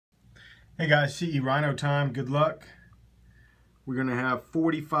Hey guys, CE Rhyno time. Good luck. We're going to have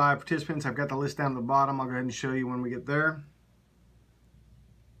 45 participants. I've got the list down at the bottom. I'll go ahead and show you when we get there.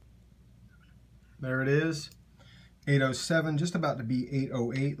 There it is. 8:07, just about to be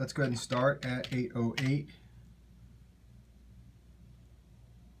 8:08. Let's go ahead and start at 8:08.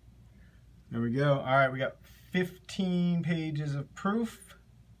 There we go. All right, we got 15 pages of proof.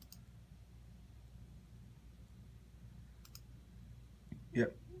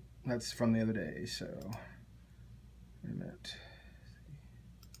 Yep, that's from the other day, so wait a minute.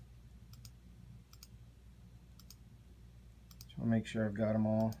 Just want to make sure I've got them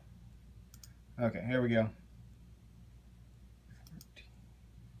all. Okay, here we go.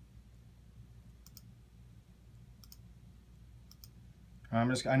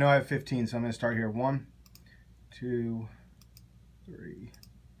 I know I have 15, so I'm going to start here. 1, 2, 3,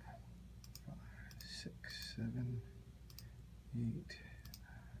 5, 6, 7, 8,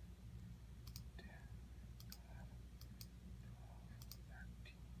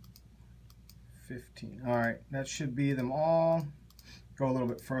 15. All right, that should be them all. Go a little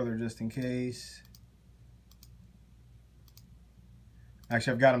bit further just in case.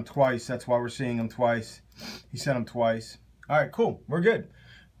 Actually, I've got them twice. That's why we're seeing them twice. He sent them twice. All right, cool. We're good.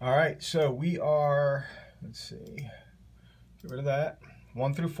 All right, so we are, let's see, get rid of that.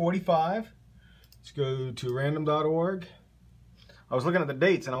 1 through 45. Let's go to random.org. I was looking at the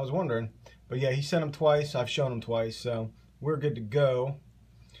dates and I was wondering, but yeah, he sent them twice. I've shown them twice, so we're good to go.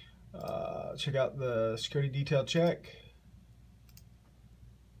 Check out the security detail check.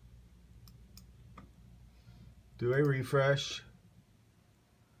 Do a refresh.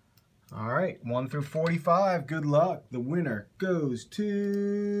 All right, 1 through 45. Good luck. The winner goes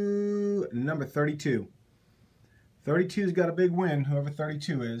to number 32. 32's got a big win, whoever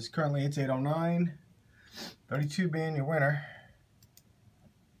 32 is. Currently, it's 8:09. 32 being your winner.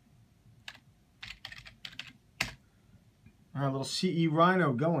 All right, little CE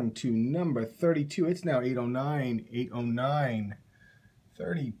Rhyno going to number 32. It's now 8:09. 8:09.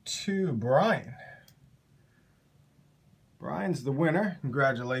 32. Brian. Brian's the winner.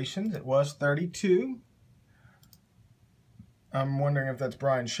 Congratulations. It was 32. I'm wondering if that's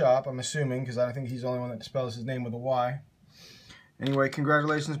Brian's shop. I'm assuming, because I think he's the only one that spells his name with a Y. Anyway,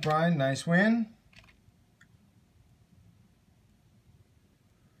 congratulations, Brian. Nice win.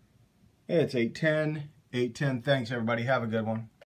 It's 8:10. 8:10. Thanks, everybody. Have a good one.